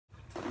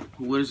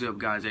What is up,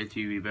 guys?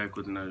 ATV back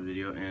with another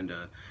video, and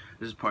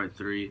this is part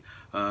 3.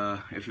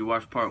 If you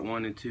watched part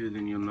 1 and 2,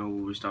 then you'll know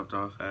where we stopped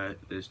off at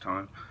this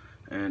time.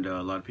 And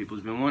a lot of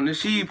people's been wanting to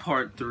see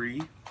part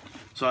 3,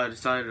 so I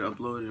decided to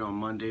upload it on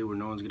Monday where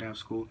no one's gonna have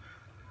school.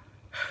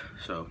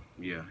 So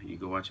yeah, you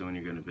can watch it when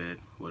you're going to bed,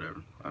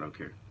 whatever. I don't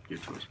care, your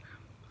choice.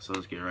 So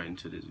let's get right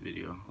into this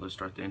video. Let's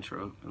start the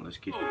intro and let's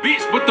get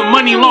Bitch with the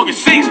money long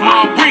as 6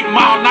 mile, brick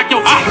mile, knock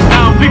your ox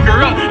down, pick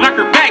her up, knock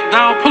her back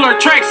down, pull her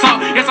tracks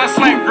out. Yes, I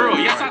slap girl,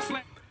 yes, I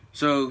slap.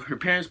 So her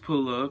parents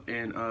pull up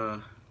and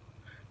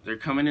they're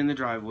coming in the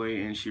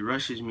driveway, and she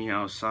rushes me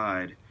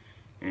outside,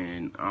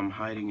 and I'm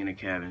hiding in a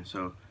cabin.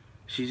 So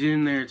she's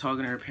in there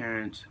talking to her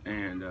parents,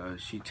 and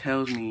she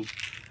tells me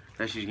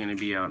that she's gonna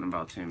be out in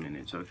about 10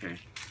 minutes. Okay,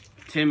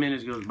 10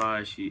 minutes goes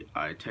by.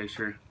 I text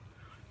her.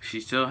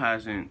 She still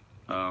hasn't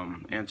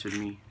answered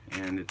me,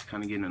 and it's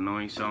kind of getting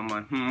annoying. So I'm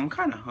like, I'm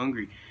kind of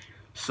hungry.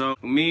 So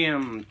me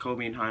and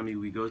Kobe and Jaime,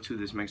 we go to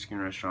this Mexican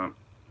restaurant.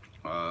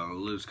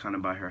 Lives kind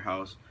of by her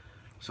house.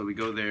 So we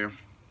go there.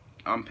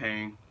 I'm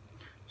paying.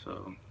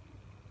 So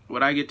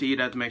what I get to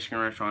eat at the Mexican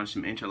restaurant is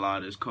some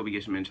enchiladas. Kobe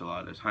gets some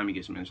enchiladas. Jaime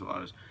gets some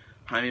enchiladas.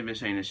 Jaime been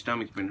saying his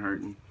stomach's been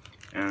hurting,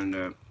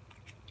 and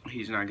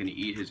he's not gonna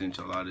eat his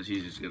enchiladas.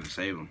 He's just gonna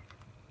save them.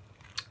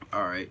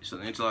 All right. So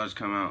the enchiladas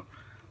come out,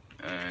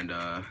 and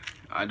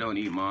I don't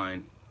eat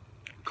mine.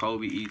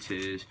 Kobe eats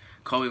his.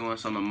 Kobe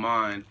wants some of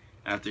mine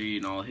after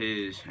eating all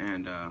his,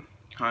 and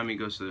Jaime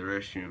goes to the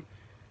restroom,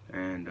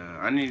 and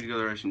I need to go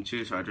to the restroom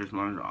too, so I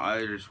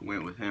just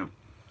went with him.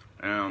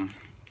 A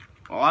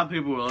lot of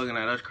people were looking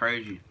at us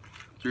crazy.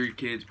 3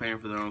 kids paying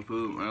for their own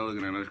food, and they're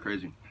looking at us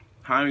crazy.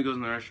 Jaime goes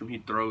in the restroom, he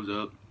throws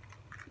up.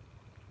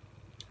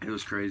 It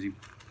was crazy.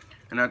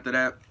 And after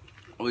that,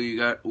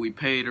 we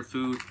paid our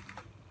food.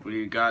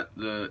 We got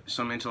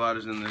some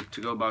enchiladas in the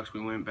to-go box. We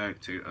went back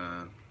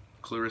to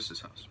Clarissa's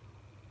house.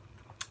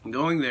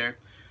 Going there,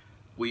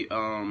 we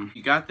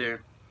got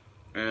there,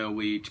 and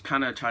we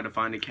kind of tried to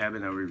find a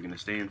cabin that we were gonna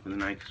stay in for the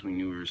night, because we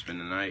knew we were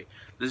spending the night.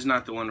 This is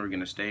not the one we're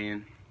gonna stay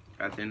in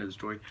at the end of the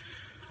story.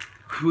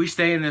 We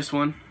stay in this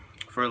one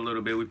for a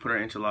little bit. We put our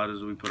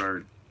enchiladas, we put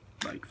our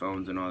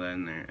phones and all that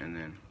in there, and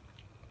then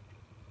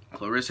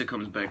Clarissa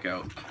comes back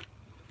out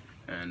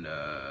and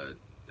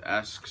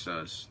asks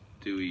us,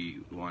 do we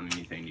want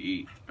anything to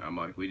eat? I'm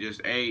like, we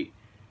just ate,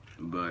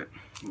 but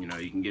you know,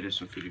 you can get us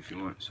some food if you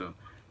want. So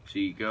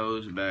she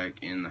goes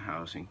back in the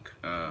house, and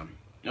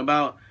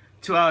about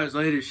 2 hours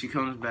later, she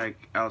comes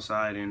back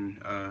outside,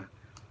 and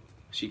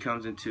she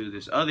comes into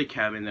this other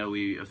cabin that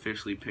we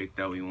officially picked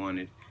that we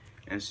wanted.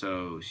 And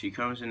so she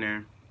comes in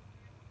there,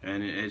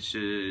 and it's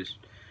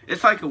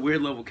like a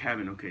weird level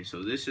cabin. Okay,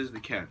 so this is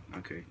the cabin.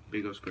 Okay,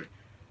 big old square.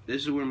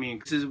 This is where me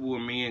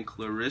and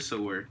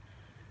Clarissa were,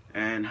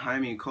 and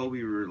Jaime and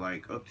Kobe were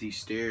like up these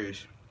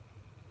stairs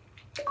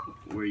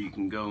where you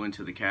can go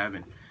into the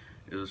cabin.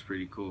 It was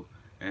pretty cool.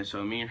 And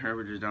so me and her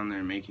were just down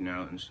there making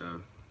out and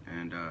stuff.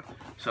 And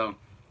so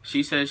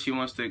she says she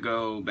wants to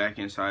go back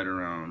inside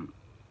around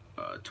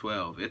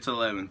 12. It's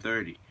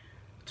 11:30.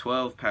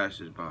 12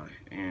 passes by,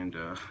 and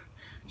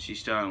she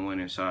still hasn't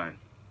went inside.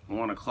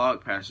 1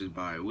 o'clock passes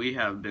by. We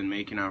have been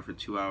making out for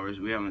 2 hours.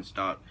 We haven't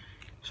stopped.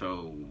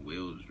 So it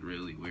was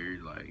really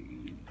weird.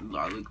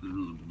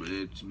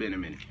 It's been a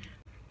minute.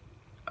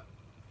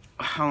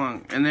 How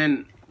long? And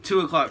then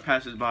 2 o'clock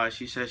passes by.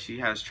 She says she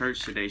has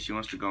church today. She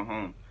wants to go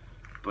home.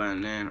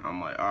 But then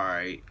I'm like, all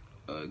right,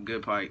 a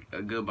goodbye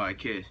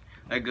kiss.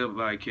 That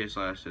goodbye kiss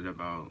lasted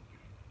about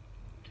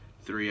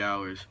 3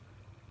 hours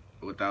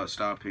without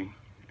stopping,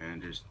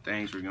 and just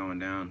things were going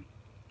down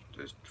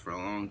just for a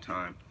long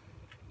time.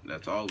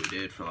 That's all we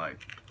did for like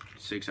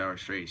 6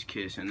 hours straight,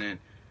 kiss. And then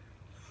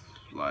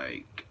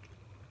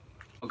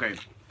okay,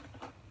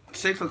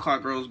 6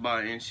 o'clock rolls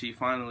by, and she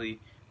finally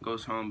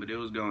goes home, but it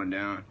was going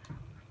down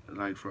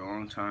for a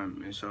long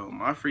time. And so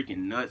my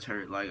freaking nuts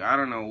hurt. I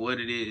don't know what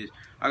it is.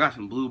 I got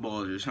some blue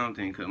balls or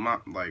something, because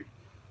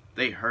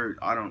they hurt.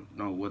 I don't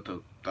know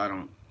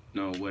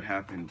what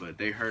happened, but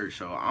they hurt.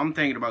 So I'm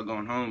thinking about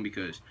going home,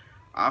 because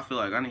I feel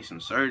like I need some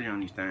surgery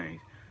on these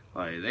things.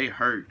 They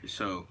hurt.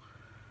 So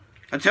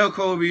I tell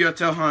Kobe, I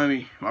tell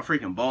Jaime, my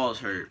freaking balls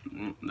hurt.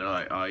 They're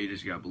like, oh, you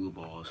just got blue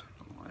balls.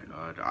 I'm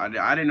like,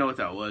 I didn't know what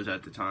that was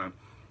at the time,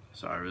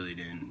 so I really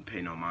didn't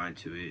pay no mind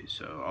to it.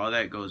 So all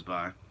that goes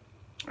by,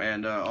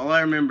 and all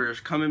I remember is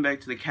coming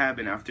back to the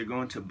cabin after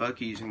going to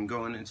Buc-ee's and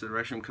going into the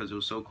restroom because it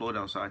was so cold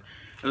outside.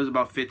 It was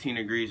about 15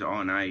 degrees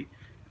all night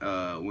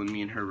when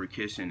me and her were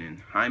kissing,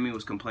 and Jaime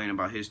was complaining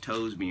about his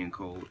toes being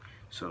cold.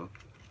 So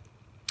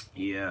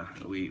yeah,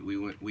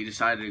 we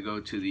decided to go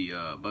to the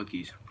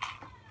Buc-ee's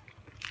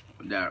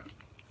that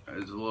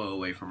is a little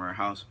away from our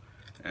house,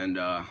 and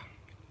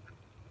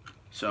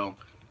so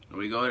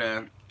we go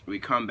there, we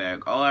come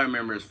back. All I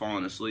remember is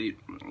falling asleep,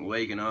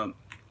 waking up,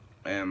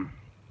 and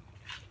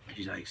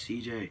she's like,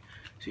 CJ,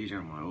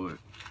 I'm like, what?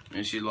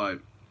 And she's like,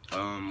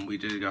 we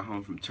just got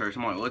home from church.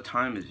 I'm like, what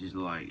time is it? She's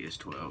like, it's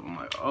 12. I'm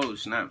like, oh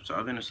snap, so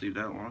I've been asleep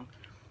that long?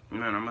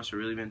 Man, I must have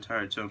really been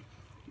tired. So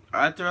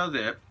after all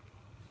that,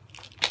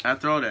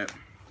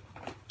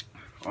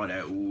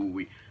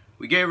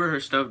 we gave her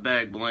stuff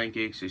back,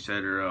 blankets,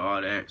 etc.,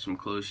 all that, some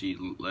clothes she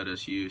let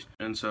us use.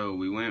 And so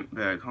we went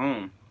back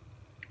home,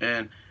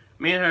 and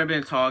me and her have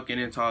been talking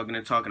and talking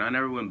and talking. I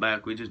never went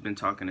back. We just been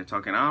talking and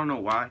talking. I don't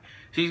know why.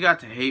 She's got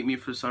to hate me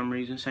for some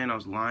reason, saying I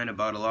was lying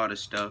about a lot of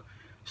stuff.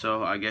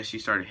 So I guess she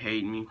started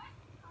hating me.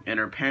 And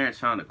her parents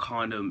found a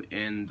condom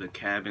in the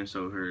cabin,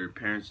 so her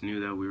parents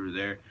knew that we were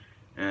there.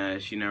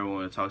 And she never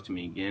wanted to talk to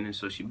me again. And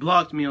so she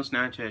blocked me on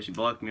Snapchat. She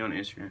blocked me on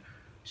Instagram.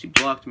 She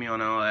blocked me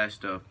on all that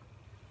stuff.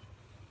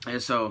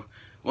 And so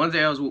one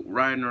day I was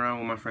riding around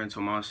with my friend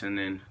Tomas, and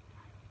then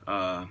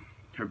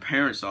her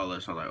parents saw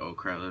us. I was like, oh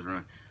crap, let's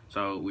run.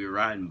 So we were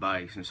riding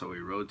bikes, and so we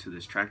rode to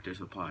this Tractor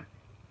Supply.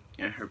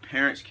 And her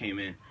parents came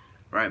in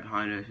right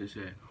behind us and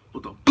said,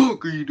 what the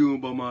fuck are you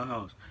doing by my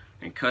house?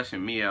 And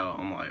cussing me out.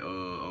 I'm like,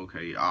 oh,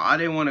 okay. I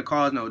didn't want to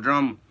cause no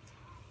drama.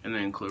 And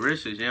then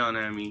Clarissa's yelling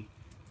at me,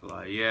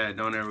 like, yeah,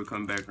 don't ever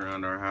come back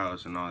around our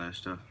house and all that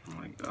stuff.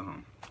 I'm like,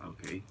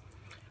 okay.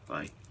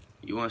 Like,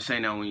 you want to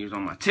say that when you was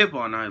on my tip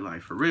all night,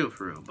 like, for real.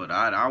 But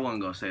I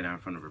wasn't going to say that in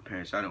front of her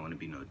parents. I didn't want to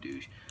be no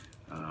douche.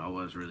 I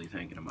was really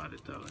thinking about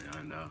it, though.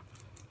 And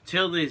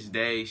till this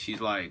day,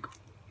 she's like,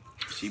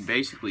 she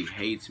basically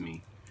hates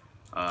me.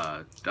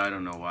 I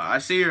don't know why. I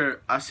see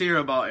her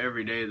about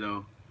every day,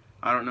 though.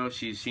 I don't know if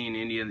she's seen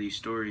any of these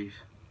stories,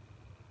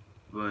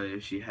 but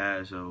if she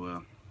has, oh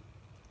well.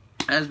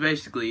 That's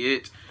basically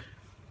it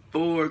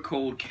for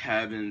Cold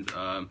Cabins.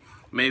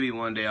 Maybe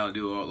one day I'll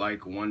do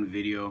like one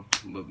video,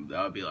 but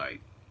that'll be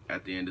like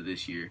at the end of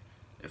this year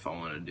if I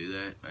want to do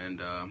that.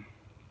 And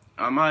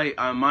I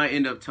might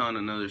end up telling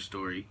another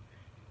story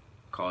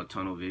called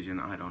Tunnel Vision.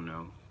 I don't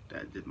know.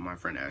 That my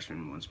friend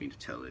Ashman wants me to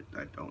tell it.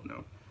 I don't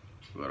know.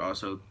 But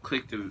also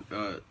click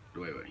the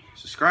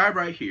subscribe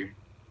right here.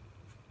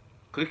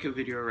 Click the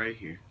video right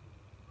here.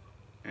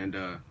 And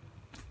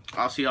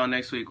I'll see y'all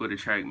next week with a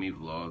Track Me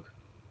vlog.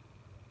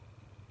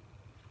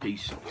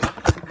 Peace.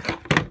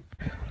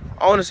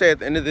 I want to say at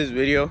the end of this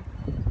video,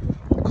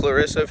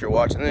 Clarissa, if you're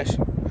watching this,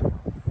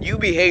 you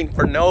be hating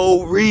for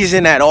no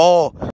reason at all.